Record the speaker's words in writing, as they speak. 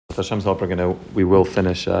Hashem's help, we will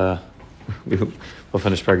finish. We'll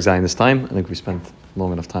finish Pgam Zayin this time. I think we spent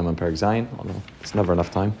long enough time on Pgam Zayin, although it's never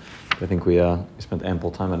enough time. But I think we spent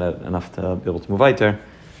ample time on it, enough to be able to move out there.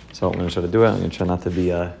 So I'm going to try to do it. I'm going to try not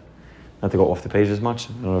to go off the page as much.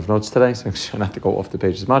 I don't have notes today, so I'm going to try not to go off the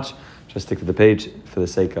page as much. Just stick to the page for the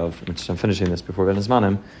sake of I'm finishing this before Ben Zmanim,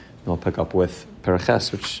 and I'll pick up with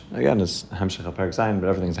Perach, which again is Hamshech of Pgam Zayin, but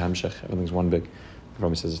everything's Hamshech. Everything's one big.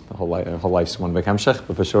 Probably says the whole life's one big Hamshech,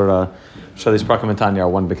 but for sure these Pgam and Tanya are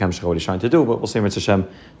one big Hamshech, what he's trying to do, but we'll see Mitzvah Hashem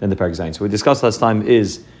then the Pgam Zayin. So we discussed last time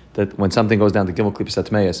is that when something goes down to Gimel Klippus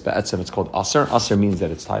Atmeis, Be'etzem, it's called Aser. Aser means that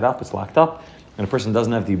it's tied up, it's locked up, and a person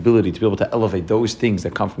doesn't have the ability to be able to elevate those things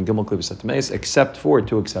that come from Gimel Klippus Atmeis, except for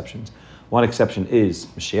two exceptions. One exception is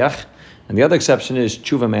Mashiach, and the other exception is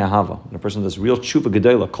Tshuva Me'ahava. When a person does real Tshuva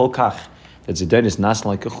Gedola, Kol Kach, that Zidane is nasan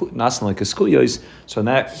like a schuyos. So in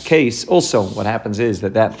that case, also what happens is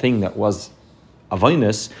that thing that was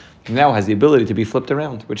avoinus now has the ability to be flipped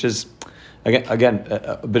around, which is again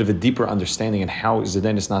a bit of a deeper understanding in how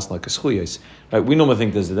Zidane is nasan like a schuyos. Right? We normally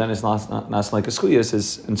think that Zidane is nasan like a schuyos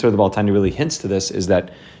is, and sort of the Baal Tanya really hints to this, is that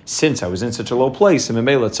since I was in such a low place, and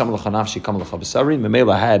Memela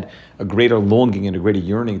had a greater longing and a greater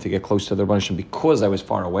yearning to get close to the Rebbeinu because I was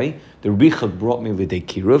far away. The Richad brought me lidei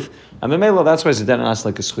kiruv, and Memela, that's why Zidane is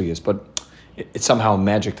like a schuyas. But it's somehow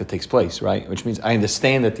magic that takes place, right? Which means I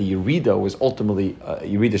understand that the Yerida was ultimately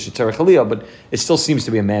Yerida Shetzerech Aliyah, but it still seems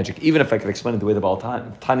to be a magic. Even if I could explain it the way the Baal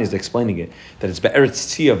Tanya is explaining it, that it's Be'eretz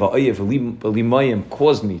Tzia va'oyev limayim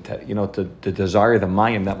caused me to desire the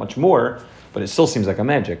mayim that much more. But it still seems like a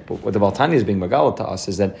magic. But what the Baal Tanya is being magala to us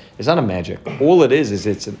is that it's not a magic. All it is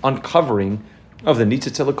it's an uncovering of the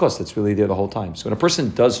nitzitz elikos that's really there the whole time. So when a person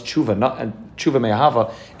does tshuva, tshuva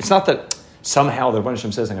me'ahava, it's not that somehow the Rebbeinu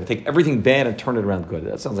Shem says, I'm going to take everything bad and turn it around good.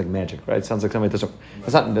 That sounds like magic, right? It sounds like somebody doesn't.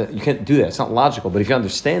 It's not. You can't do that. It's not logical. But if you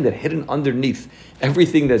understand that hidden underneath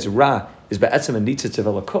everything that's ra is ba'etzem and nitzitz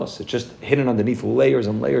elikos, it's just hidden underneath layers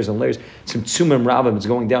and layers and layers. Some tsumim rabim. It's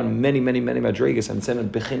going down many madrigas and saying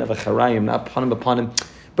bechin of acharayim, not panim upon him,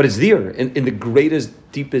 but it's there in the greatest,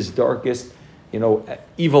 deepest, darkest,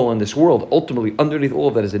 evil in this world. Ultimately, underneath all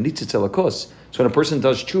of that is a nitzitz elikos. So when a person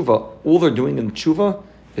does tshuva, all they're doing in tshuva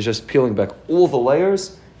is just peeling back all the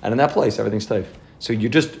layers, and in that place, everything's safe. So you're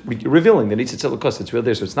revealing the nitzitz elikos. It's real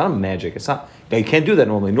there. So it's not a magic. It's not. You can't do that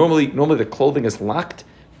normally. Normally the clothing is locked,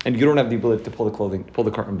 and you don't have the ability to pull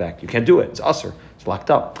the curtain back. You can't do it. It's aser. It's locked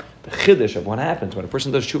up. The chiddush of what happens when a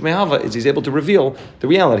person does tshuva me'ahava is he's able to reveal the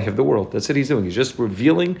reality of the world. That's what he's doing. He's just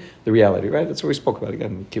revealing the reality, right? That's what we spoke about.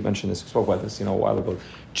 Again, we keep mentioning this. We spoke about this, a while ago.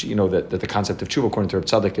 That the concept of tshuva, according to Reb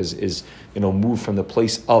Tzaddik, is moved from the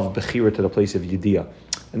place of bechira to the place of yediyah.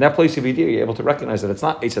 In that place of idea, you're able to recognize that it's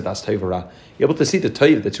not Eitzadas Tov Ra. You're able to see the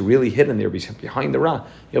Tov that's really hidden there behind the Ra.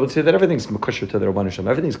 You're able to see that everything's Mekusher to the Rebbeinu Shem.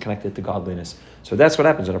 Everything's connected to godliness. So that's what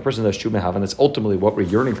happens when a person does Tshuva Me'ahava, and that's ultimately what we're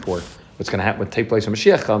yearning for. What's going to happen when take place when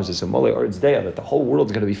Mashiach comes is a Molei Oretz Deah, that the whole world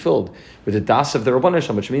is going to be filled with the Das of the Rebbeinu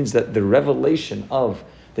Shem, which means that the revelation of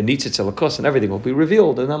the nitzitz elikos and everything will be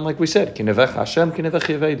revealed. And then, like we said, kinevech Hashem, kinevech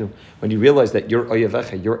yevedu. When you realize that your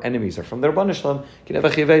oyevecha, your enemies, are from the Rebbeinu Shalom,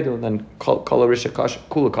 kinevech yevedu. And then kol risha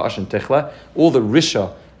kula kash and tichla. All the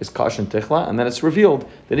risha is kash and tichla, and then it's revealed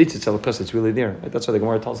the nitzitz elikos. It's really there. Right? That's why the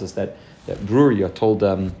Gemara tells us that Bruria told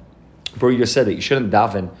Bruria said that you shouldn't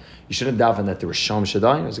daven. You shouldn't daven that the Risham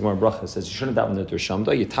Shaddai. As the Gemara Bracha says, you shouldn't daven that the Risham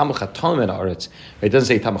Shaddai. Yitamach hatam en haaretz. It doesn't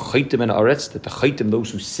say yitamach chaytim en haaretz, that the chaytim,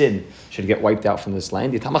 those who sin, should get wiped out from this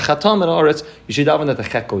land. Yitamach hatam en haaretz. You should daven that the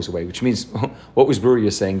chet goes away, which means what was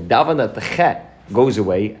Bruria saying? Daven that the chet goes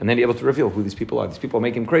away, and then you're able to reveal who these people are. These people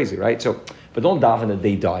make him crazy, right? So, but don't daven that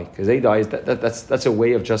they die, because they die is that's a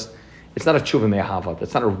way of just. It's not a tshuva me'ahava.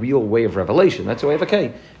 That's not a real way of revelation. That's a way of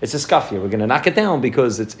it's a skafia. We're going to knock it down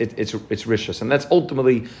because it's rishus, and that's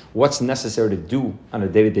ultimately what's necessary to do on a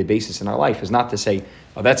day-to-day basis in our life. Is not to say,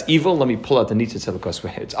 oh, that's evil. Let me pull out the nitzitz elikos.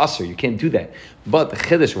 It's aser. You can't do that. But the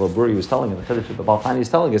chiddush of what Buri was telling us, the chiddush of the Baal Tanya is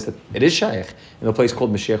telling us that it is shaykh in the place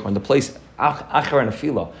called Mashiach, or in the place achar and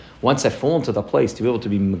afila. Once I fall into the place to be able to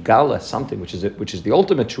be megala something, which is the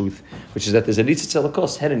ultimate truth, which is that there's a nitzitz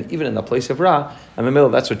elikos hidden even in the place of ra. And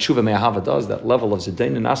Mamela, that's what tshuva me'ahava does. That level of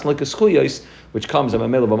zedain and nasan like a schuyos, which comes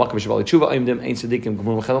Mamela b'makam shevali tshuva aimdim ein tzadikim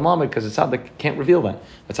g'mur mechel mamad, because the tzaddik can't reveal that.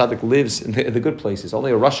 The tzaddik lives in the good places.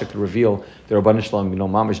 Only a Russia could reveal the Rebbeinu Shalom,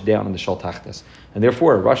 mamish down in the shal tachtas. And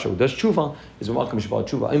therefore, a Russia who does tshuva is b'makam shevali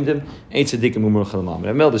tshuva aimdim ein tzadikim g'mur mechel mamad.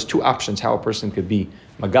 Mamela, there's two options how a person could be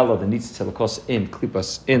Magala the needs to telekos in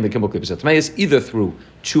klipas in the Gimel klipas atmeis, either through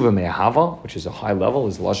tshuva me'ahava, which is a high level,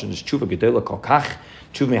 is lashon is tshuva gedola kol kach,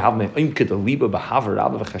 tshuva me'ahava me'imke the liba b'haver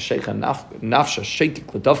rabba v'chashecha nafsha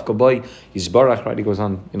sheitik l'davka boy yizbarach. Right, he goes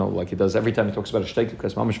on, like he does every time he talks about a sheitik,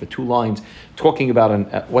 because mamash for 2 lines talking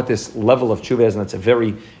about what this level of tshuva is, and it's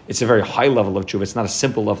a very high level of tshuva. It's not a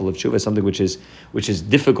simple level of tshuva. It's something which is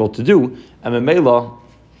difficult to do, and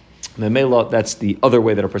Memela, that's the other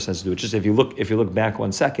way that a person has to do it. Just if you look back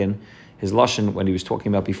 1 second, his lashon when he was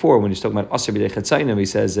talking about before, when he's talking about aser b'dei chatzainim, he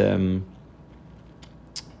says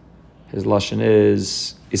his lashon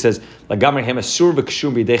is, he says lagamer hem asur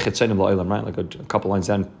v'kshur b'dei chatzainim la'olam, right? Like a couple lines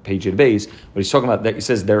down, page 8 base. But he's talking about that. He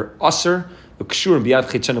says they're aser v'kshur b'yad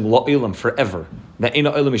chatzainim la'olam forever. That ain't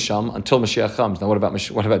olam misham until Mashiach comes. Now what about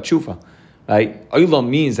tshuva? Right? Olam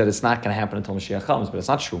means that it's not going to happen until Mashiach comes, but it's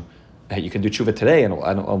not true. You can do tshuva today, and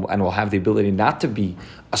will have the ability not to be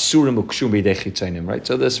asurim ukshum b'dei chitzainim, right?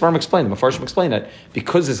 So the Sfarim explain, the Mefarshim explain that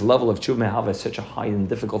because this level of tshuva me'ahava is such a high and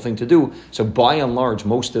difficult thing to do, so by and large,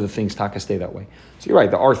 most of the things taka stay that way. So you're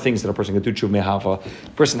right, there are things that a person can do tshuva me'ahava. A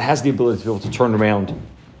person has the ability to be able to turn around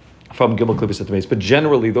from Gimel Klippus at the base, but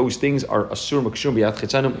generally those things are asur mekshum b'yad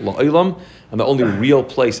chitzanim la'olam, and the only real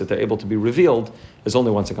place that they're able to be revealed is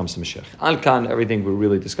only once it comes to Mashiach. Alkan, everything we're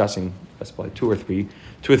really discussing, that's probably 2 or 3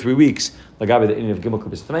 weeks, lagabe the inyan of Gimel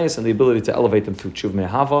Klippus at the base, and the ability to elevate them through tshuva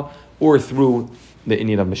me'ahava or through the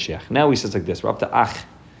inyan of Mashiach. Now he says like this: we're up to ach.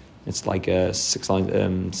 It's like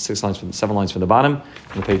 7 lines from the bottom,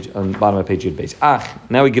 on the bottom of page 8 base. Ach.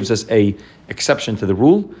 Now he gives us a exception to the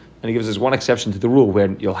rule. And he gives us one exception to the rule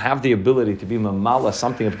where you'll have the ability to be mamala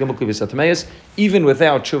something of Gimel Klippus Atameis even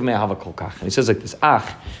without Shuv Me'ahava Kol Kach. And he says like this: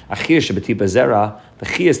 achir shebetipa zera, the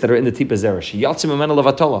chiyas that are in the tipa zera, sheyatzim amena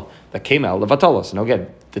levatola, that came out levatola. So now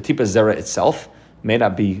again, the tipa zera itself may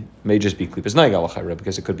just be Klippus Noiga L'chayra,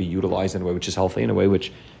 because it could be utilized in a way which is healthy, in a way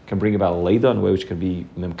which can bring about a leda, in a way which can be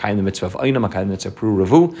kind of mitzvah of einam, kind of mitzvah of pru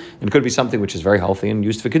ravu, and it could be something which is very healthy and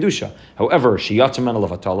used for kedusha. However, shiyatzim amena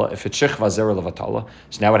levatala, if it's shechva zera levatala,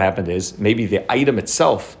 so now what happened is maybe the item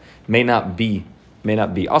itself may not be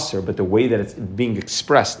aser, but the way that it's being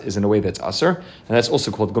expressed is in a way that's aser, and that's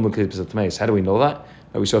also called Gimel Klippus Atameis. How do we know that?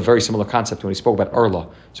 We saw a very similar concept when we spoke about arla.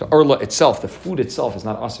 So arla itself, the food itself, is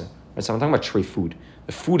not aser. Right? So I'm talking about tray food.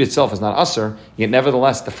 The food itself is not aser, yet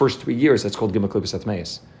nevertheless, the first 3 years, that's called Gimel Klippus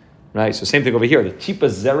Atmeis. Right? So same thing over here. The tipa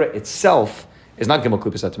zera itself is not Gimel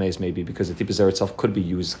Klippus Atmeis, maybe, because the tipa zera itself could be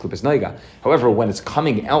used Klippus Noiga. However, when it's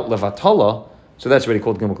coming out levatala, so that's already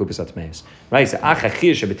called Gimel Klippus Atmeis. Right? So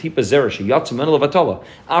achachir shebetipa zera sheyatzim men levatala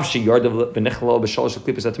af sheyardav b'nechalal b'shalosh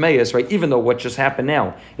Klippus Atmeis. Right? Even though what just happened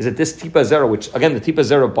now is that this tipa zera, which again the tipa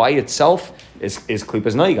zera by itself is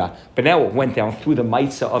Klippus Noiga, but now it went down through the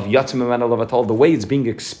maitza of yatzim men levatala. The way it's being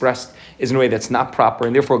expressed is in a way that's not proper,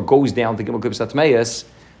 and therefore it goes down to Gimel Klippus Atmeis.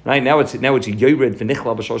 Right? Now it's yored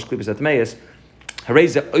v'nichalal b'shalosh Klippus Atmeis.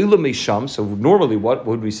 So normally, what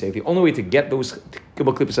would we say? The only way to get those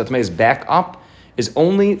Gimel Klippus Atmeis back up is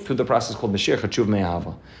only through the process called Mashiach Tshuva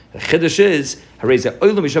Me'ahava. The Chiddush is it goes up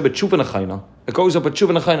at Tshuva Nechayna, or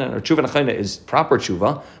Tshuva Nechayna is proper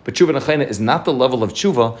Tshuva, but Tshuva Nechayna is not the level of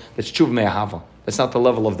Tshuva that's Tshuva Me'ahava. That's not the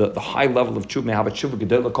level of the high level of Tshuva Me'ahava, Tshuva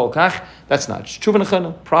Gedola Kol Kach. That's not. It's Tshuva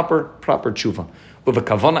Nechayna, proper Tshuva. With a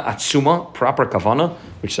kavana atzuma, proper kavana,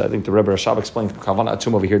 which I think the Rebbe Rashab explained, kavana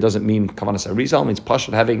atzuma over here doesn't mean kavana sarizal, it means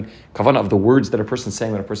pashut, having kavana of the words that a person is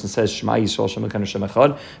saying when a person says Shema Yisrael Shem Elokeinu Shem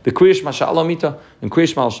Echad, b'kriyish masha alamita, and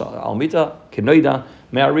kriyish masha alamita, kenoida,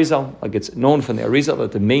 me'arizal, like it's known from the arizal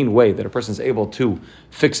that the main way that a person is able to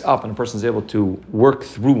fix up and a person is able to work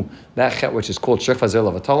through that chet which is called shechva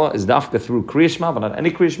zel avatala is dafka through kriyishma, but not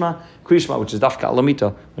any kriyishma, which is dafka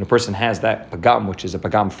alamita, when a person has that pagam, which is a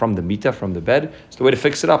pagam from the mita, from the bed. So the way to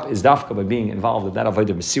fix it up is dafka by being involved in that avodah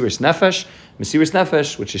mesiris nefesh,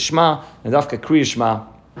 which is shma, and dafka kriyishma,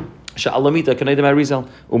 sha'alamita kanedem arizal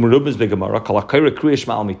umrubes begamara kalakayra kriyishma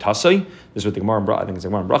al mitasai. This is what the Gemara, I think it's the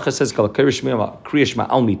Gemara Bracha says kalakayra kriyishma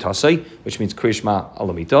al mitasai, which means kriyishma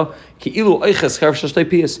alamita. Ki'ilu eiches cherv shtei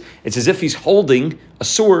piyas. It's as if he's holding a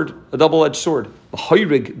sword, a double-edged sword.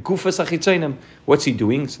 L'hoyrig gufas achitzainim. What's he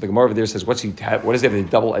doing? So the Gemara over there says, what does he have with a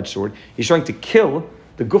double-edged sword? He's trying to kill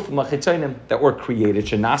the guf machitzainim that were created.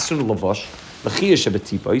 Shenasun lavash l'chiyah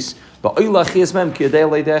shebetipos. To those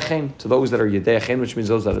that are Yedei which means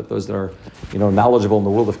those that are knowledgeable in the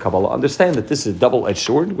world of Kabbalah, understand that this is a double-edged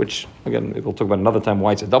sword, which again we'll talk about another time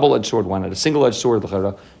why it's a double-edged sword. Why not a single-edged sword?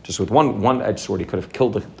 Just with one-edged sword, he could have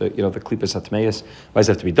killed the Klippus Atmeis. Why does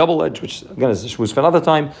it have to be double-edged? Which again is for another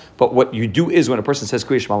time. But what you do is when a person says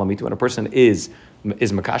Kriyish Malamita, when a person is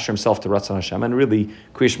Makasher himself to Ratzon Hashem, and really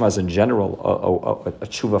Kriyish Ma is in general a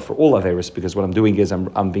tshuva for all Averis, because what I'm doing is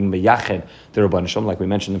I'm being meyached the Rabban Shalom, like we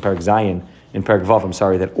mentioned in Perek Zayin, in Perek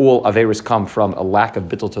Vav, that all Averis come from a lack of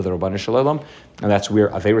bittul to the Rabban Shalom, and that's where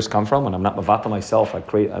Averis come from. When I'm not mavata myself,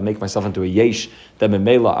 I make myself into a yesh. Then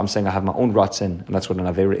memela, I'm saying I have my own ratzin, and that's what an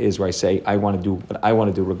Avera is, where I say I want to do what I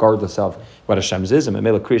want to do, regardless of what Hashem's is. And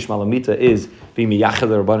memela kriyish malamita is being miyachad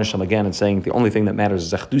the Rabban Shalom again and saying the only thing that matters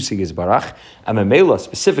is zachdusig is barach. And memela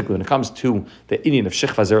specifically when it comes to the Indian of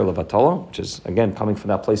shich vazer levatala, which is again coming from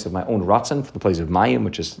that place of my own ratzin, from the place of mayim,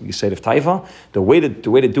 which is Yisayid of Taiva. The way to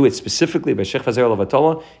do it specifically by shich vazer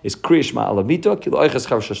levatala is kriyish malamita kilo oiches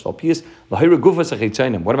chav shashtal pius lahira gufas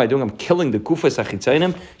achitzainim. What am I doing? I'm killing the gufas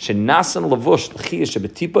achitzainim shenasan lavush l'chiyas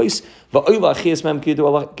shebetipos va'oila achiyas mem kidu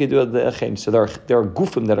de'echein. So there are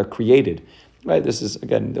gufim that are created. Right. This is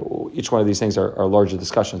again. Each one of these things are larger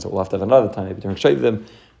discussions that we'll have to have another time. Maybe during Shavim,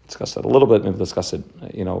 discuss that a little bit. Maybe discuss it,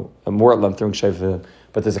 more at length during Shavim.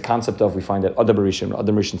 But there's a concept of we find that Adam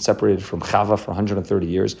Rishon separated from Chava for 130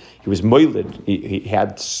 years. He was moiled. He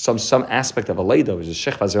had some aspect of a leidah. There was a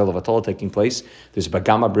Shech Vazer Levatol taking place. There's a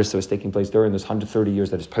Pgam HaBris that was taking place during this 130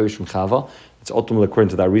 years that is perished from Chava. It's ultimately according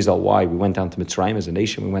to that Arizal why we went down to Mitzrayim as a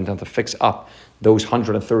nation. We went down to fix up those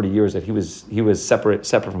 130 years that he was separate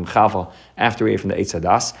from Chava after he ate from the Eitz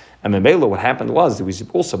Hadas. And Memela, what happened was there was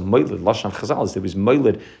also moiled Lashon Chazal. There was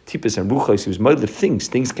moiled tippas and ruchos. He was moiled things.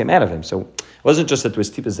 Things came out of him. So it wasn't just that there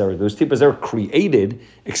was tippas zera. Those tippas zera created,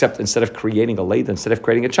 except instead of creating a leida, instead of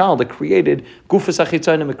creating a child, it created gufas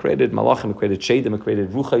achitzanim. It created malachim. It created shadim. It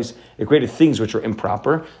created ruchos. It created things which are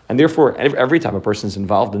improper. And therefore, every time a person is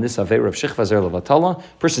involved in this avera of shich vazer levatala,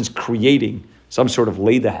 person's creating. Some sort of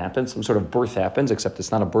leida happens, some sort of birth happens, except it's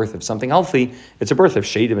not a birth of something healthy. It's a birth of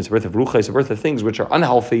shadim, it's a birth of rucha, it's a birth of things which are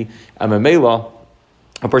unhealthy. And memela,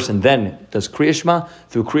 a person then does kriyashma.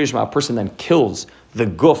 Through kriyashma, a person then kills the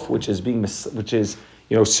guf, which is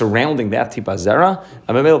surrounding that tipa zera.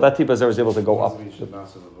 And memela, that tipa zera is able to go up.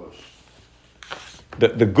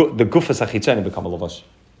 The gufas achitzanim become a lavash.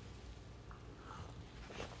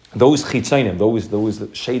 Those chitzainim, those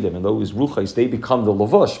shadim, and those ruchais, they become the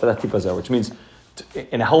lavash for that tipa zera, which means,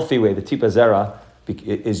 in a healthy way, the tipa zera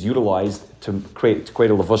is utilized to create a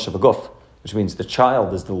lavash of a guf, which means the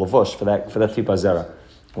child is the lavash for that tipa zera.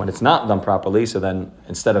 When it's not done properly, so then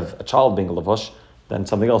instead of a child being a lavash, then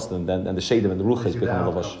something else, then the shadim and the ruchais become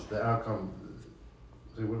a lavash. The outcome.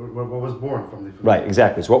 What was born from the right,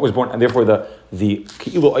 exactly. So what was born, and therefore the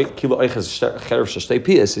kilo oiches cherev shashtei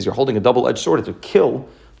pius is you're holding a double-edged sword to kill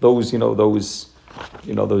those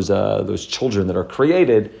children that are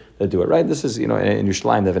created that do it, right? This is, in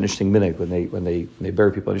Yerushalayim, they have an interesting minhag when they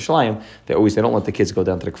bury people in Yerushalayim, they don't let the kids go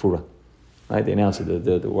down to the kfura, right? They announce it.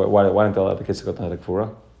 Why don't they allow the kids to go down to the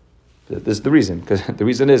kfura? This is the reason, because the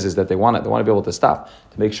reason is that they want to be able to stop,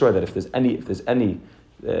 to make sure that if there's any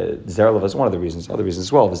zera is one of the reasons, other reasons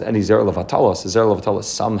as well, if there's any zera levatalos, the zera levatalos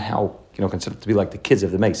somehow, considered to be like the kids of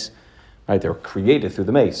the mace. Right, they're created through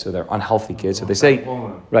the mace, so they're unhealthy kids. So they say,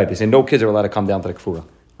 they say no kids are allowed to come down to the kfura,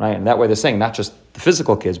 right? And that way they're saying not just the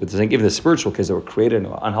physical kids, but they're saying even the spiritual kids that were created in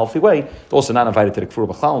an unhealthy way, they're also not invited to the kfura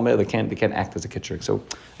b'chlal. They can't act as a kitcher. So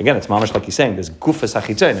again, it's mamash like he's saying. There's gufas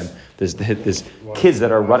achitzenim. There's kids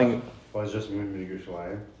that are running. Why is just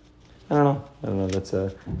Yerushalayim? I don't know.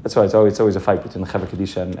 That's why it's always a fight between the Chevra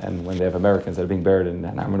Kadisha and when they have Americans that are being buried in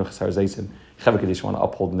Amanuch Sar Zaysin. Chevra Kadisha want to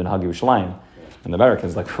uphold the minhag Yerushalayim. And the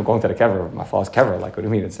Americans, like, we're going to the kever, my father's kever, like, what do you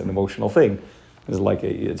mean? It's an emotional thing.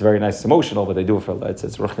 It's very nice, it's emotional, but they do it for,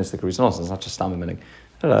 it's ruchnistic reasons. It's not just stam minig.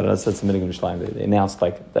 That's the minig in Yerushalayim. They announced,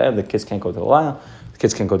 the kids can't go to the laya, the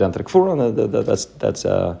kids can't go down to the kfura, and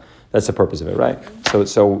that's the purpose of it, right?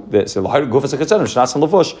 So that's why according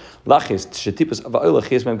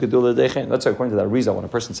to that reason, when a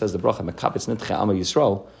person says the bracha, mekabetz nitche ama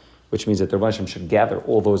Yisrael, which means that the Rebbeinu should gather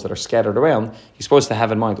all those that are scattered around. He's supposed to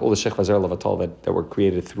have in mind all the Shech Vazer Levatol that were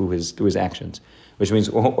created through his actions. Which means,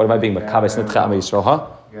 what am I being? Makabes Nitcha Am Yisrael, huh?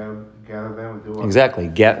 Gather them and do what? Exactly.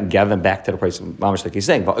 Gather them back to the place, Mamash like he's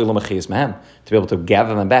saying, to be able to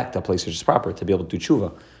gather them back to a place which is proper, to be able to do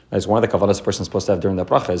tshuva. That's one of the kavanas a person is supposed to have during the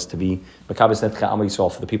bracha is to be Makabes Nitcha Am Yisrael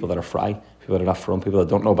for the people that are fry, people that are not from, people that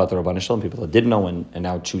don't know about the Rabban Shalom, people that did know and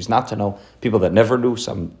now choose not to know, people that never knew,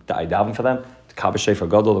 some died daven for them. Kabbalah Shefer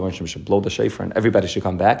Gadol, the Rebbeinu should blow the Shefer, and everybody should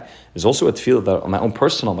come back. There's also a tefillah that on my own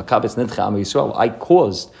personal Makabetz Nitcha Am Yisrael, I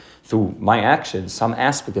caused through my actions some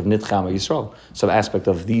aspect of Nitcha Am Yisrael, some aspect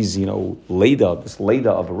of these, this leida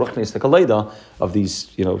of a ruchnistic leida of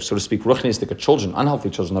these, so to speak, ruchnistic children, unhealthy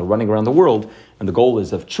children that are running around the world, and the goal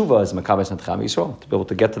is of tshuva is Makabetz Nitcha Am Yisrael, to be able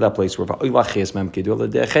to get to that place where to be able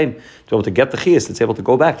to get the chiyas, that's able to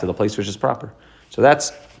go back to the place which is proper. So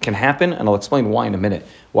that's can happen, and I'll explain why in a minute.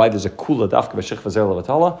 Why there's a kula dafka b'shich vazer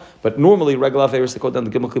levatala, but normally regular averis that go down the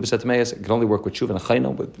gimel klipas etmeis, it can only work with tshuva and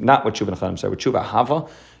chayna, not with tshuva and chayna. I'm sorry, with tshuva hava,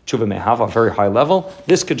 tshuva mehava, a very high level.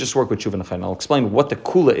 This could just work with tshuva and chayna. I'll explain what the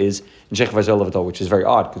kula is in shich vazer levatala, which is very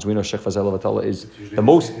odd because we know shich vazer levatala is the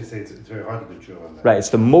most. It's very hard to do tshuva on that. Right, it's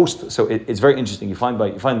the most. So it's very interesting. You find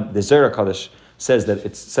the Zera Kaddish says that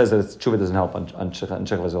it's tshuva doesn't help on shich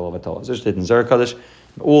vazer levatala. It's in Zera Kaddish.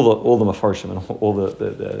 All the mafarshim and all the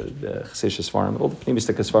chassidus farm, all the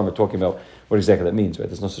pneumistic farm are talking about what exactly that means. Right?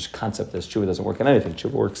 There's no such concept as tshuva doesn't work on anything.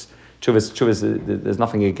 Tshuva works. Tshuva is there's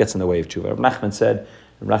nothing that gets in the way of tshuva. Rav Nachman said,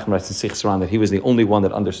 Rav Nachman writes in Sich Saran that he was the only one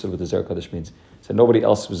that understood what the Zer Kaddish means. He said nobody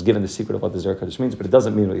else was given the secret of what the Zer Kaddish means, but it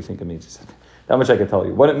doesn't mean what you think it means. He said that much I can tell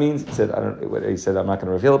you. What it means, he said I'm not going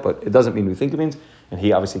to reveal it, but it doesn't mean what you think it means. And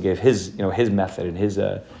he obviously gave his method and his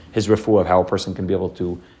refuah of how a person can be able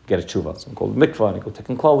to get a tshuva. So called mikvah and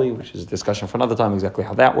tekin klali, which is a discussion for another time exactly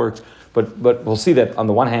how that works. But we'll see that on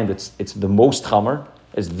the one hand it's the most chamer,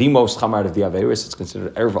 it's the most chamer out of the averis. It's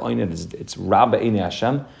considered erva einan. It's rabba ein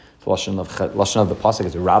Hashem. The lashon of the pasuk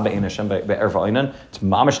is rabba ein Hashem by erva einan. It's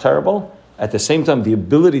mamish terrible. At the same time, the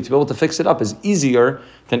ability to be able to fix it up is easier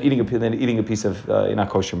than eating a piece of not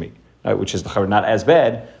kosher meat. Right, which is the not as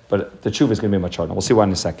bad, but the tshuva is going to be much harder. We'll see why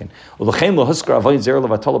in a second. Right,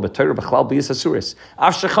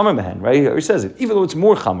 he says it, even though it's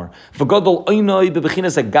more chamer.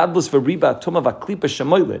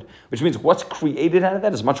 Which means what's created out of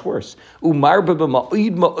that is much worse. Very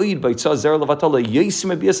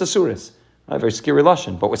scary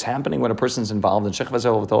lashon. But what's happening when a person's involved in shech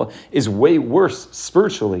v'zel is way worse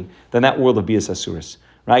spiritually than that world of bias asuris.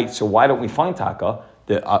 Right? So why don't we find taka?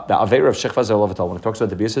 The Aveira of Shech Vazer Levatal, when it talks about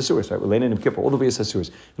the Bias HaSuris, right? We're laying in Kippur, all the Bias HaSuris.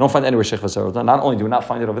 We don't find anywhere Shech Vazer Levatal. Not only do we not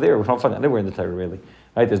find it over there, we don't find it anywhere in the Torah, really.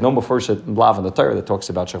 Right? There's no Mefurshet Blav in the Torah that talks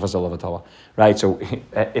about Shech Vazer Levatal. Right? So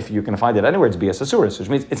if you can find it anywhere, it's Bias HaSuris, which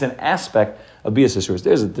means it's an aspect of Bias HaSuris.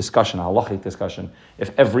 There's a discussion, a halachic discussion,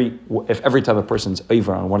 if every time a person's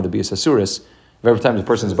over on one of the Bias HaSuris, every time the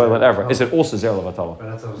person's boiling ever, is it also Zer Levatal?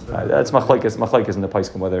 That's machlekes in the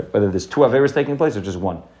Pgam, whether there's two Averas taking place or just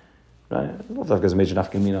one. Right? I don't know if that goes a major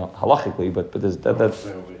nafkamina halachically, but there's that's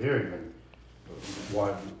over here even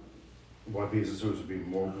why these would be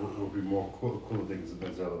more cool things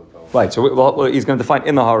than Zela. Right. So well, he's going to define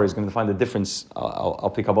in the Hara. He's going to define the difference. I'll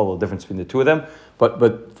pick up all the difference between the two of them. But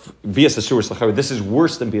Bias Asuris, this is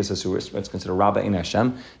worse than Bias Asuris. It's considered Rabba in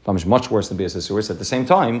Hashem. It's much worse than Bias Asuris. At the same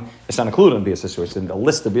time, it's not included in Bias Asuris. In the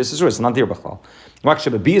list of Bias Asuris, it's not there b'chlal.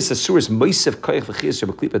 Actually, Bias Asuris moisef koyach v'chiyas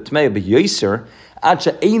b'klipa tmei b'yoser ad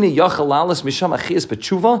she'eini yachal lalas misham achiyas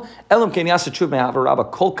b'tshuva elam ken yasa tshuva me'haver rabba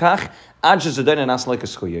kol kach ad she'zadayin nas like a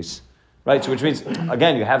schuyos. Right, so which means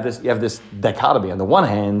again you have this dichotomy. On the one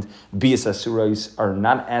hand, bias asurais are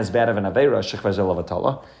not as bad of an aveira shech vazer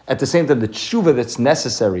levatala. At the same time, the tshuva that's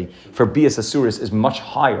necessary for bias asurais is much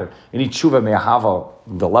higher. You need tshuva me'ahava,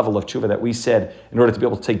 the level of tshuva that we said in order to be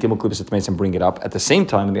able to take gimel klibus etmeis and bring it up. At the same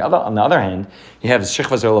time, on the other hand, you have shech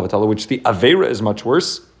vazer levatala, which the aveira is much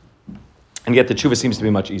worse. And yet the tshuva seems to be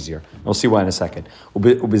much easier. We'll see why in a second.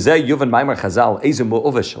 Ubizeh yuvan maimer chazal ezu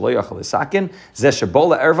mu'uvish lo yachal isakin zeh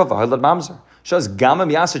shebola erva v'halad mamzer. Shaz gamam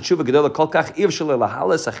yasa tshuva gedola kolkach iv shele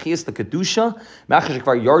lahalas achias the kedusha ma'achar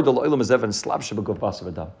shekvar yardol oilam azev and slab shebegov basav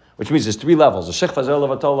adam. Which means there's three levels: the shech vazer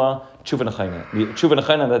levatola, tshuva nechayna. Tshuva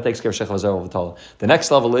nechayna that takes care of shech vazer levatola. The next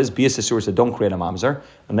level is bias asuris that don't create a mamzer,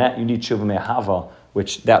 and that you need tshuva me'ahava,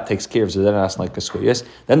 which that takes care of Zedanas like Kaskuyas.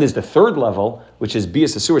 Then there's the third level, which is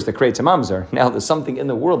Bias Asuris that creates a mamzer. Now there's something in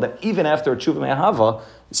the world that even after a Tshuva Me'ahava,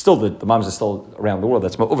 still the mamzer is still around the world.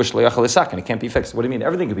 That's Ma'uvish Le'achal Isakin. It can't be fixed. What do you mean?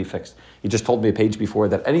 Everything can be fixed. You just told me a page before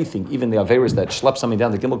that anything, even the Averas that schlep something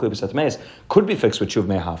down the Gimel Klibus Atmeis, could be fixed with Tshuva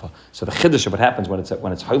Me'ahava. So the Chiddush of what happens when it's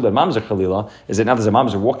Hailad Mamzer Chalila is that now there's a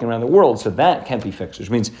mamzer walking around the world, so that can't be fixed. Which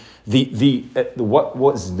means the what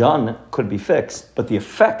was done could be fixed, but the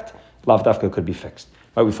effect, Lav Dafka, could be fixed.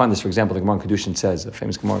 Right, we find this, for example, the Gemara in Kedushin says, a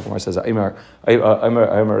famous Gemara says, right, it's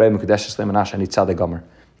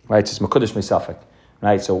Mekudesh Mesafek.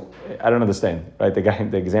 Right, so I don't understand. Right,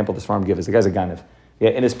 the example this farm gives is the guy's a Ganev. Yeah,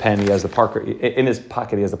 in his pen, he has the Parker, in his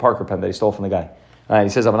pocket, he has the Parker pen that he stole from the guy. He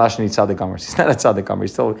says, Amanash needs Tzaddik Gomer. He's not a Tzaddik Gomer,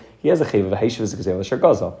 he has a Chiv of a Heishiv is a Gazelle, a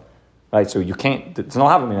Shergaza. Right, so you can't, there's no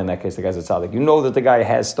having in that case, the guy's a Tzaddik. You know that the guy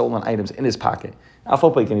has stolen items in his pocket.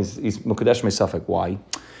 Afalpik, and he's Mekudesh Mesafek. Why?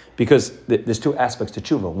 Because there's two aspects to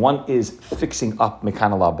tshuva. One is fixing up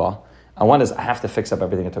mekan alaba, and one is I have to fix up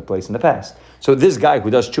everything that took place in the past. So this guy who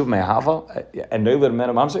does tshuva me'ahava and noiler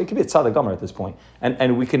mena mamzer, it could be a tzaddik gomer at this point, and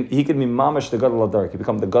he can be mamish the gadol adar. He can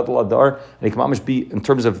become the gadol adar, and he can mamish be in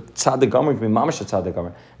terms of tzaddik gomer. He can be mamish the tzaddik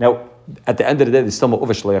gomer. Now at the end of the day, there's still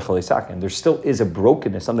and there still is a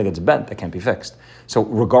brokenness, something that's bent that can't be fixed. So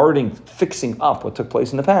regarding fixing up what took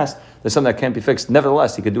place in the past, there's something that can't be fixed.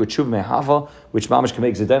 Nevertheless, he could do a tshuva mehava, which mamash can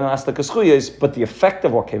make zeden and asla kaschuyas, but the effect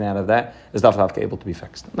of what came out of that is dafavka able to be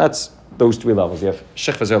fixed. And that's those three levels. You have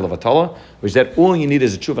shech v'zer levatala, which that all you need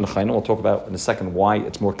is a tshuva and chayna. We'll talk about in a second why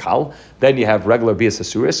it's more kal. Then you have regular bias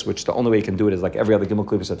asuris, which the only way you can do it is like every other gimel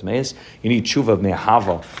klipus atmeis. You need tshuva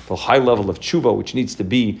mehava, the high level of tshuva, which needs to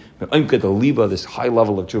be the liba, this high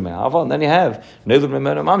level of tshuva mehava, and then you have neilud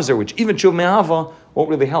memena mamzer, which even tshuva mehava won't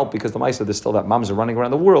really help because the ma'aseh there's still that mamzer running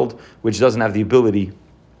around the world, which doesn't have the ability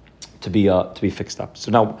to be fixed up.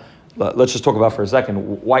 So now let's just talk about for a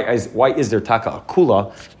second why is there taka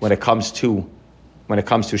akula when it comes to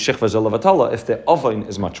shechva zelavatala if the oven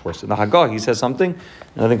is much worse. In the Haggah he says something,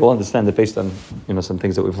 and I think we'll understand it based on some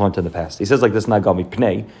things that we've learned in the past. He says like this Nagami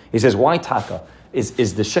Pnei. He says why taka is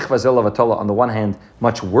the shechva zelavatala on the one hand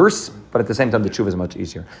much worse, but at the same time the tshuva is much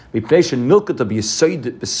easier. Mipnei milkata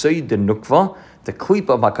b'yisoid the nukva. The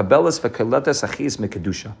klipa makabelas v'kaletes achis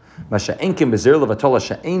mekedusha. Masha enkim bezer levatola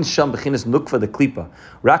she'ein sham b'chinas nukva the klipa.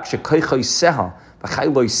 Rak she'koichoi seha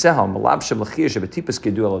v'chayloi seha malab shem l'chir she'betipas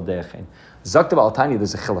kedu al odeachen. Zakta b'al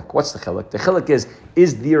there's a chilek. What's the chilek? The chilek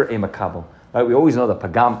is there a makabel? Right? We always know that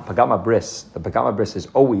Pgam HaBris, the Pgam HaBris is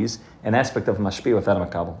always an aspect of mashpia without a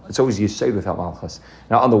makabel. It's always yisod without malchus.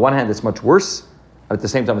 Now on the one hand it's much worse, but at the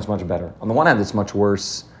same time it's much better. On the one hand it's much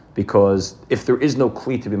worse because if there is no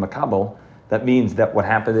kli to be makabel, that means that what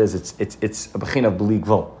happened is it's a bechin of b'li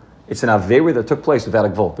gvul. It's an avera that took place without a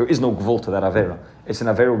gvul. There is no gvul to that avera. It's an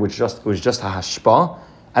avera which was just a hashpa,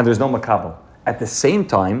 and there's no makabel. At the same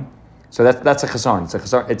time, so that's a chazarn. It's a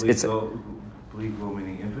chazarn. It's b'li gvul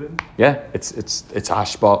meaning infinite. Yeah, it's a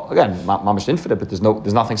hashpa again, mamish infinite, but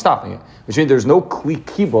there's nothing stopping it. Which means there's no kli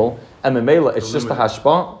kibul and memela. It's just a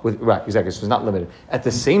hashpa with right exactly. So it's not limited. At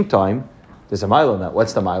the same time, there's a mila in that.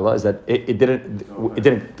 What's the mila? Is that it didn't.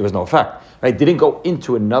 There was no effect. Right? It didn't go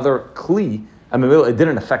into another kli. It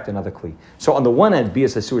didn't affect another kli. So on the one hand,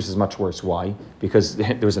 bias asuris is much worse. Why? Because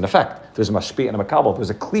there was an effect. There was a mashpi and a makabel. There was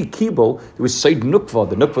a kli kibul. There was sayd nukva.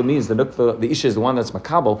 The nukva means the isha is the one that's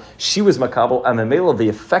makabel. She was makabel. And the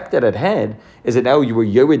effect that it had is that now you were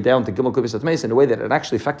yored down to gimel klipis atmeis in a way that it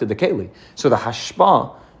actually affected the keli. So the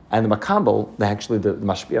hashpa and the makabel, the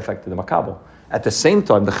mashpi affected the makabel. At the same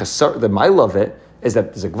time, the mile of it is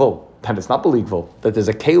that there's a gvul, that it's not believe gvul, that there's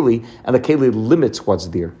a keli, and the keli limits what's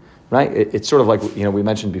there, right? It's sort of like, we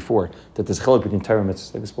mentioned before, that there's chilek between Torah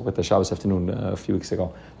mitzvahs, like we spoke about the Shabbos afternoon a few weeks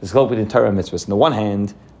ago. There's chilek between Torah mitzvahs. On the one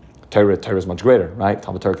hand, Torah is much greater, right?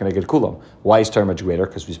 Talmud Torah can get kulam. Why is Torah much greater?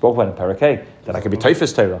 Because we spoke about in Parakeh, that I could be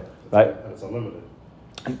Teifis Torah, right? It's unlimited.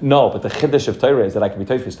 No, but the chiddush of Torah is that I can be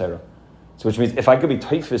Teifis Torah. So which means if I could be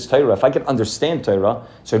Teifis Torah, if I can understand Torah,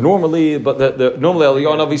 so normally, but normally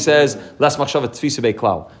Eliyahu Navi says less machshava tfisa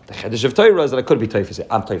beklal. The chiddush of Torah is that I could be Teifis it.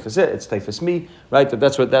 I'm Teifis it. It's Teifis me, right?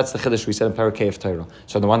 That's the chiddush we said in Parakeh of Torah.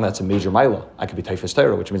 So the one that's a major mila, I could be Teifis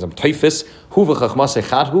Torah, which means I'm Teifis hu v'chachmas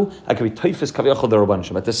echadhu. I could be Teifis kaviyachol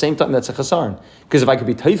derabanishim. At the same time, that's a chasarn because if I could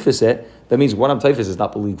be Teifis it, that means what I'm Teifis is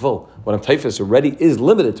not believe vul. What I'm Teifis already is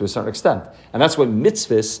limited to a certain extent, and that's what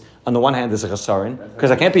mitzvahs on the one hand is a chasarin because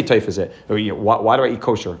I can't be Teifis it. Why do I eat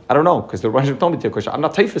kosher? I don't know, because the Rosh told me to eat kosher. I'm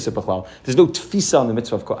not teifis it b'chlal. There's no tfisa on the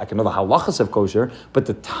mitzvah of kosher. I can know the halachas of kosher, but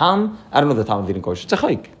the tam, I don't know the tam of eating kosher. It's a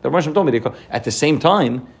chayk. The Rosh told me to eat kosher. At the same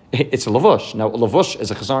time, it's a lavush. Now, a lavush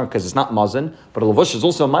is a chazar because it's not mazan, but a lavush is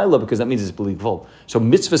also a mila because that means it's believed vol. So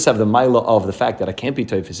mitzvahs have the mila of the fact that I can't be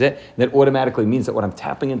teifis it, and that automatically means that what I'm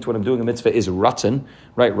tapping into, what I'm doing a mitzvah is ratzon,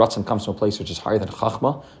 right? Ratzon comes from a place which is higher than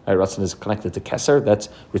chachma, right? Ratzon is connected to keser, that's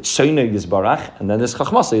ritzoyne yizbarach, and then there's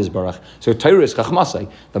chachmasa yizbarach. So Torah is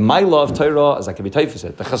chachmasa. The mila of Torah is I can be teifis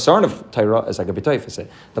it. The chazarn of Torah is I can be teifis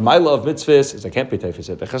it. The mila of mitzvahs is I can't be teifis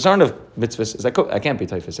it. The chazarn of mitzvahs is I can't be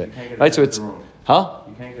teifis it. Right? So it's, huh?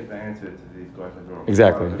 You can't get the answer to these questions wrong.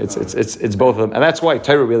 Exactly. It's both of them. And that's why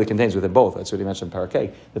Torah really contains within both. That's what he mentioned in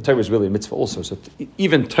Parakeh. The Torah is really a mitzvah also. So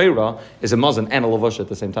even Torah is a mazan and a lavush at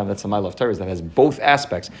the same time. That's the mile of Torah that has both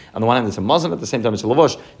aspects. On the one hand, it's a mazan, at the same time, it's a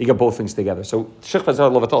lavush. You get both things together. So Shech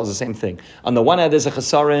Vazar Lovatal is the same thing. On the one hand, there's a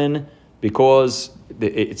chasarin because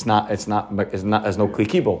it's not has no kli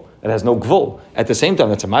kibul. It has no gvul. At the same time,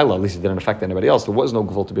 that's a mila. At least it didn't affect anybody else. There was no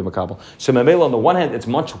gvul to be makabel. So memela, on the one hand, it's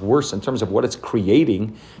much worse in terms of what it's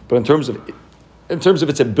creating, but in terms of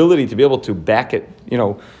its ability to be able to back it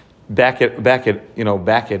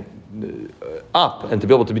up and to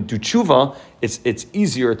be able to do tshuva, it's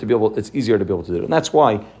easier to be able to do it, and that's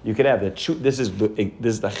why you could have that. This is the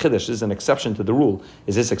chiddush. This is an exception to the rule.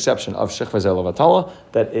 Is this exception of shech v'zel avatala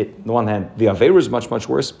that on the one hand the aveira is much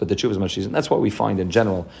worse, but the tshuva is much easier. And that's what we find in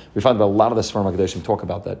general. We find that a lot of the Sfarim HaKadoshim talk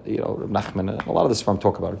about that. Nachman and a lot of the Sfarim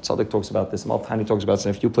talk about it. Tzaddik talks about this. Tanya talks about this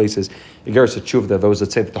in a few places. The Geras HaTshuva, those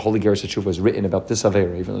that say that the Holy Geras HaTshuva is written about this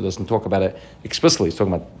aveira, even though it doesn't talk about it explicitly. It's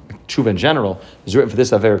talking about tshuva in general. It's written for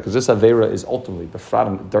this aveira because this aveira is ultimately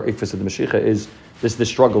befradim der ikfus of the Mashiach is the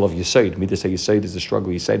struggle of Yesod. Midas Yesod is the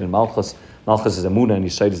struggle. Yesod and Malchus. Malchus is Amunah and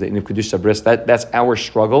Yesod is the Inif Kedush HaBris. That's our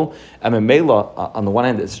struggle. And Mela, on the one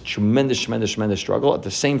hand, it's a tremendous struggle. At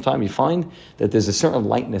the same time, you find that there's a certain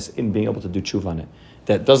lightness in being able to do tshuva on it.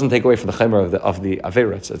 That doesn't take away from the chaymer of the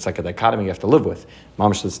avera. It's like a dichotomy you have to live with.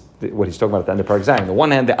 Mamash is what he's talking about at the end of Pgam. On the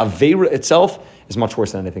one hand, the avera itself is much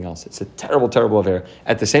worse than anything else. It's a terrible avera.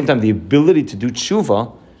 At the same time, the ability to do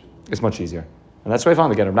tshuva is much easier. And that's why I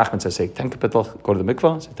found again. Rav Nachman says, say 10 kapitel, go to the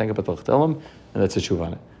mikvah, say 10 kapitel, tell him, and that's a tshuva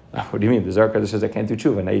on it. Now, what do you mean? The Zohar says I can't do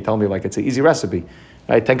tshuva. Now you tell me like it's an easy recipe.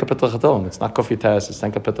 Right? 10 kapitel chatelim. It's not coffee test. It's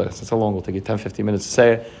 10 kapitel. It's so long. It'll take you 10-15 minutes to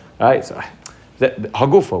say it. Right? So the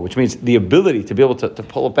hagufa, which means the ability to be able to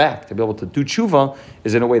pull it back, to be able to do tshuva,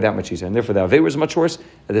 is in a way that much easier. And therefore the aveira is much worse.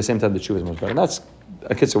 At the same time, the tshuva is much better. And that's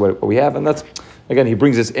a kitzur what we have. And that's again, he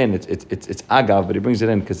brings this in. It's agav, but he brings it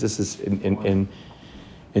in because this is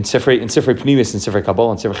in Sifrei Pnimis, in Sifrei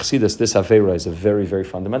Kabbalah, in Sifrei Chassidus, this Aveira is a very, very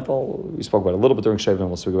fundamental. We spoke about it a little bit during Shavim,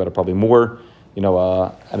 we'll speak about it probably more,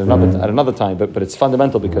 at another time, but it's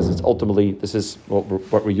fundamental because it's ultimately, this is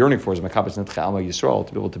what we're yearning for, is Makabas Netcha Alma Yisrael,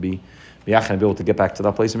 to be able to be Miyach and be able to get back to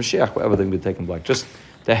that place of Mashiach, where everything will be taken black. Just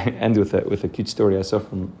to end with a cute story I saw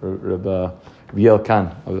from Rabbi Yael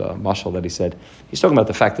Khan, Mashal, that he said. He's talking about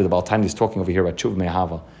the fact that the Baal Tanya is talking over here about Tshuva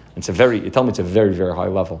Me'ahava. You tell me it's a very, very high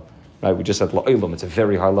level. Right, we just said la'olam. It's a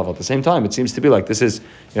very high level. At the same time, it seems to be like this is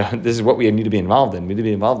what we need to be involved in. We need to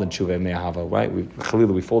be involved in tshuva me'ahava. Right,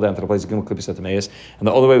 we fall down to the place of gimel klippus atameis, and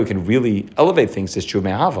the only way we can really elevate things is tshuva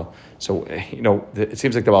me'ahava. So it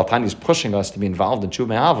seems like the Baal Tanya is pushing us to be involved in tshuva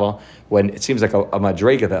me'ahava when it seems like a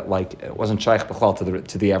madrega that it wasn't shaykh b'chlal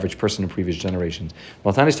to the average person in previous generations.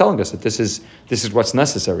 Baal Tanya is telling us that this is what's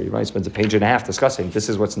necessary. Right, spends a page and a half discussing this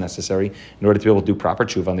is what's necessary in order to be able to do proper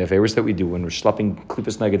tshuva on the averos that we do when we're schlepping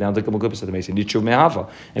klippus nega down to and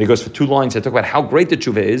he goes for 2 lines that talk about how great the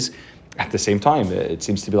tshuva is. At the same time, it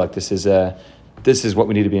seems to be like this is what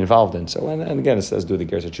we need to be involved in. So and again, it says do the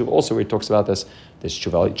geras tshuva. Also, where he talks about this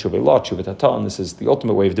tshuva law, tshuva tata, and this is the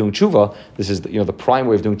ultimate way of doing tshuva. This is the prime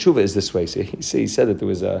way of doing tshuva is this way. So he said that there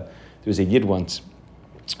was a yid once.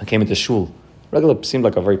 I came into shul. Regular seemed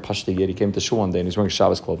like a very pashta yid. He came to shul one day and he was wearing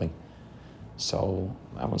Shabbos clothing. So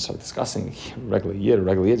everyone started discussing regular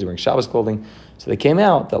yids wearing Shabbos clothing. So they came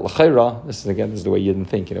out that l'chayra. This is the way you didn't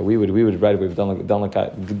think. We would write it. We've done the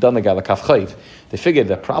guy l'kaf chayv. They figured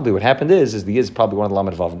that probably what happened is the yid is probably one of the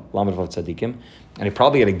Lamed Vav tzadikim, and he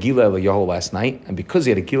probably had a gila eliyahu last night, and because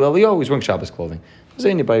he had a gila eliyahu, he's wearing Shabbos clothing.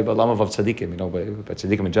 Doesn't anybody but Lamed Vav tzadikim, but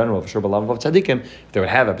tzadikim in general, for sure. But Lamed Vav tzadikim, if they would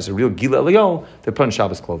have it as a real gila eliyahu, they put on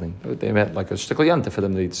Shabbos clothing. They had like a shtikl yanta for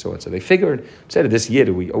them to eat sword. So they figured, say that this yid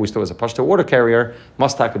who we always thought was a pashta water carrier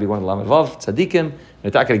must have to be one of the Lamed Vav tzadikim. And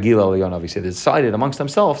attack a gila eliyahu. Obviously, they decided amongst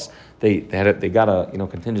themselves they got a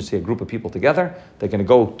contingency, a group of people together. They're going to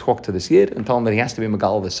go talk to this yid and tell him that he has to be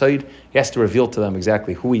Magal the side. He has to reveal to them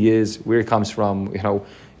exactly who he is, where he comes from.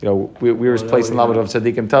 Where his place in Lamed Vav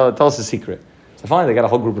tzadikim. Tell us the secret. So finally, they got a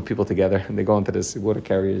whole group of people together, and they go into this water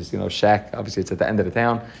carrier's, shack. Obviously, it's at the end of the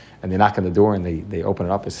town, and they knock on the door, and they open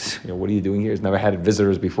it up. It's, what are you doing here? He's never had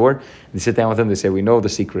visitors before. And they sit down with them. They say, we know the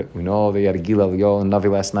secret. We know they had a Gila Eliyahu and Navi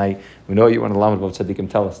last night. We know you want to Lamed Vav tzadikim.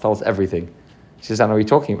 Tell us everything. She says, I know what you're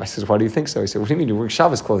talking about. I says, why do you think so? He said, what do you mean you're wearing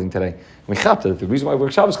Shabbos clothing today? We chapped it. The reason why I wear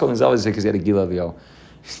Shabbos clothing is obviously because he had a Gila Eliyahu.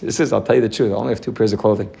 This is, I'll tell you the truth, I only have 2 pairs of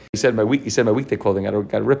clothing. He said my weekday clothing got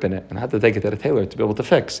a rip in it, and I had to take it to the tailor to be able to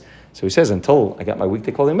fix. So he says, until I got my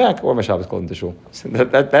weekday clothing back, or my Shabbos clothing to shul. So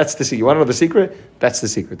that's the secret. You want to know the secret? That's the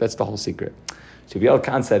secret. That's the whole secret. So Yael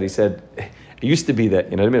Khan said, it used to be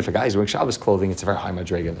that, if a guy is wearing Shabbos clothing, it's a very high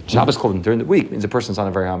madrega. Shabbos clothing during the week means a person's on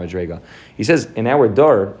a very high madrega. He says, in our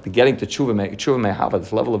dar, the getting to tshuva me'ahava,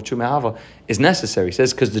 this level of tshuva me'ahava, is necessary. He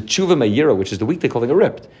says, because the tshuva me'yira, which is the weekday clothing, are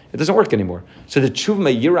ripped. It doesn't work anymore. So the tshuva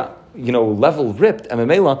me'yira level ripped, and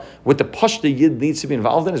Mamela, what the Pashta Yid needs to be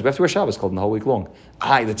involved in is we have to wear Shabbos called the whole week long.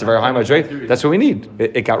 That's a very high margin rate. That's what we need.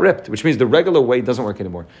 It got ripped, which means the regular way doesn't work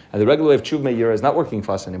anymore. And the regular way of Tshuva Me'ira is not working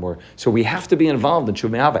for us anymore. So we have to be involved in Tshuva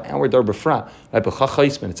Me'ava, our dar b'fra. Right? B'chach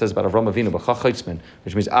Chaisman, it says about Avram Avinu, B'chach Chaisman,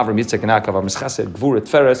 which means Avram, Yitzchak, and Yaakov, Avram Chesed, Gvura,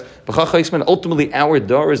 Tferes. B'chach Chaisman, ultimately our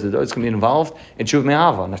dar is the dar that's going to be involved in Tshuva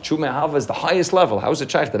Me'ava. Now Tshuva Me'ava is the highest level. How is it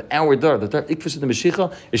checked that our dar, the dar Ikvus of the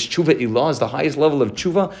Mashiach, is Tshuva Ilah, is the highest level of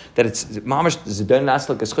Tshuva, that it's Mamash, Zidon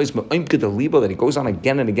Naslik, Eschais, Ma'imke the Liba, that he goes on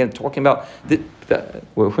again and again talking about,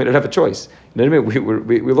 we don't have a choice. You know what I mean?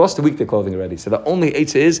 We lost the weekday clothing already. So the only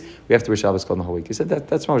eitzah is we have to wear Shabbos clothing the whole week. He said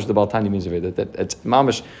that's mamash the Tanya means of it. That it's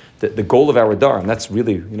mamash the goal of our dar, and that's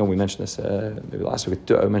really, we mentioned this maybe last week.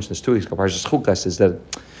 I mentioned this 2 weeks ago. Parashas Chukas is that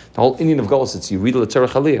the whole Indian of Golos, it's you read the Tzarech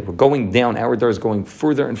Aliyah. We're going down. Our dar is going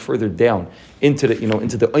further and further down into the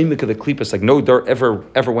into the oimik of the klipas, like no dar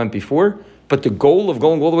ever went before. But the goal of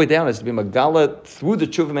going all the way down is to be magala through the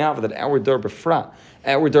tshuva me'ava that our dar b'fra,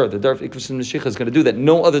 our dar, the dar of Ikvus and Mashiach is going to do that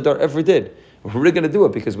no other dar ever did. We're really going to do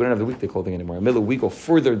it because we don't have the weekday clothing anymore. In the middle, we go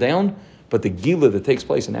further down, but the gila that takes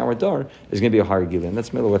place in our dar is going to be a higher gila, and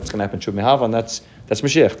that's middle what's going to happen in tshuva me'ava, and that's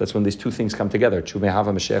Mashiach. That's when these two things come together. Tshuva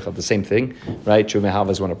me'ava, Mashiach are the same thing, right? Tshuva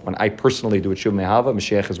me'ava is when I personally do a tshuva me'ava.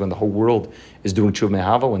 Mashiach is when the whole world is doing tshuva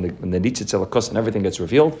me'ava, when the nitzitz elakus and everything gets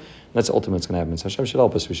revealed. And that's ultimately what's going to happen. So Hashem should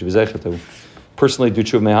help us. We should be zeicher to personally do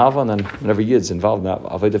tshuva me'ava, and then whenever Yid's involved in that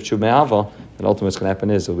avodah of tshuva me'ava, then ultimately what's going to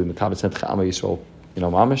happen is it'll be metabetz net cha'ama Yisrael,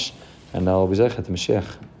 mamish, and I'll be zeicher to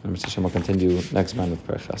Mashiach. And Mr. Hashem will continue next man with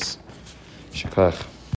Perechas. Shekach.